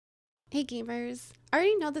Hey gamers, I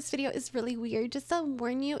already know this video is really weird. Just to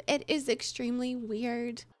warn you, it is extremely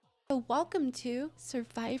weird. So welcome to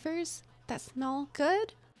survivors that smell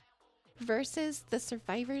good versus the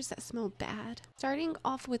survivors that smell bad. Starting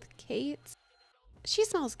off with Kate. She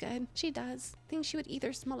smells good. She does. I think she would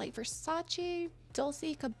either smell like Versace,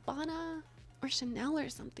 Dolce & Gabbana, or Chanel or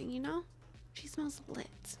something, you know? She smells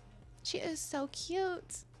lit. She is so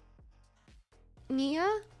cute. Nia,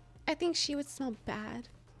 I think she would smell bad.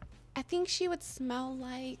 I think she would smell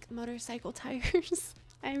like motorcycle tires.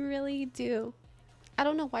 I really do. I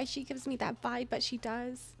don't know why she gives me that vibe, but she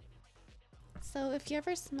does. So if you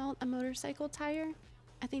ever smelled a motorcycle tire,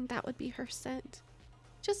 I think that would be her scent.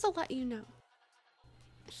 Just to let you know.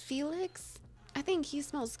 Felix, I think he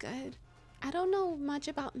smells good. I don't know much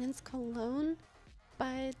about men's cologne,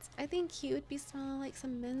 but I think he would be smelling like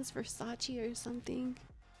some men's Versace or something.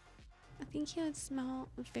 I think he would smell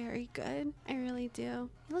very good. I really do.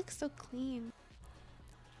 He looks so clean.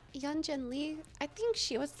 Yeonjun Lee, I think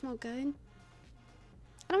she would smell good.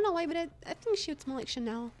 I don't know why, but I think she would smell like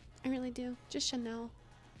Chanel. I really do. Just Chanel.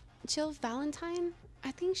 Jill Valentine,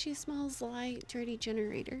 I think she smells like dirty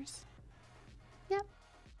generators. Yep.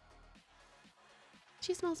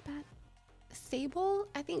 She smells bad. Sable,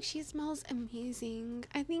 I think she smells amazing.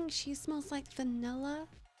 I think she smells like vanilla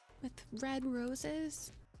with red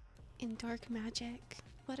roses and dark magic.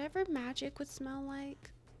 Whatever magic would smell like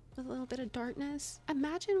with a little bit of darkness.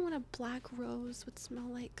 Imagine what a black rose would smell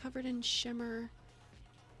like covered in shimmer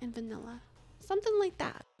and vanilla. Something like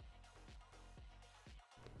that.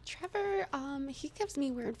 Trevor, he gives me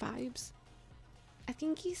weird vibes. I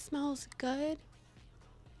think he smells good,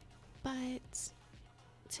 but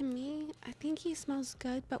to me, I think he smells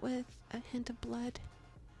good, but with a hint of blood.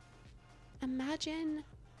 Imagine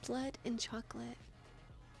blood and chocolate.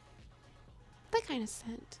 That kind of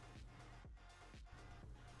scent.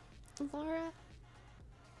 Laura,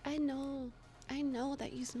 I know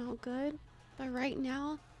that you smell good, but right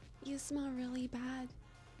now, you smell really bad.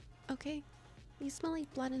 Okay? You smell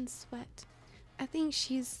like blood and sweat. I think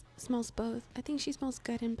she smells both. I think she smells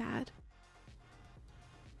good and bad.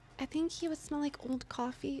 I think he would smell like old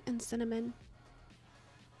coffee and cinnamon.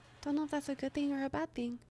 Don't know if that's a good thing or a bad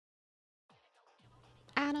thing.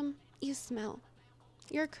 Adam, you smell.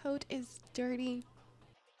 Your coat is dirty.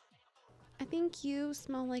 I think you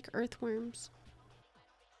smell like earthworms.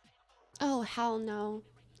 Oh, hell no.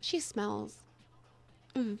 She smells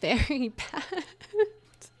very bad.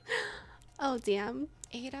 Oh, damn.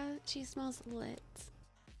 Ada, she smells lit.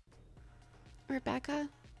 Rebecca,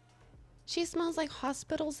 she smells like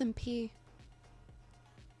hospitals and pee.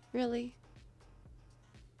 Really?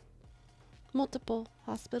 Multiple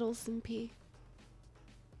hospitals and pee.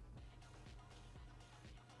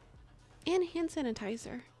 And hand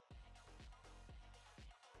sanitizer.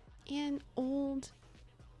 And old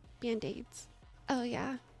band-aids. Oh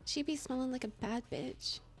yeah, she be smelling like a bad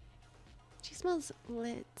bitch. She smells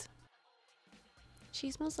lit.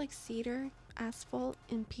 She smells like cedar, asphalt,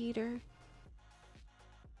 and Peter.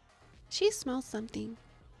 She smells something,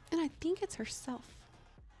 and I think it's herself.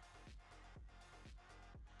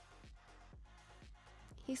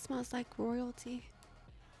 He smells like royalty.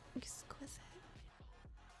 Exquisite.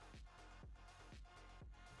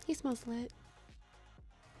 He smells lit.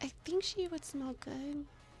 I think she would smell good,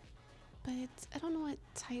 but I don't know what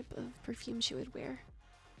type of perfume she would wear.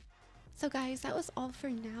 So guys, that was all for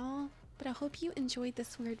now, but I hope you enjoyed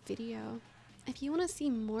this weird video. If you want to see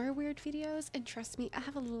more weird videos, and trust me, I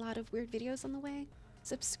have a lot of weird videos on the way,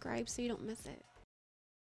 subscribe so you don't miss it.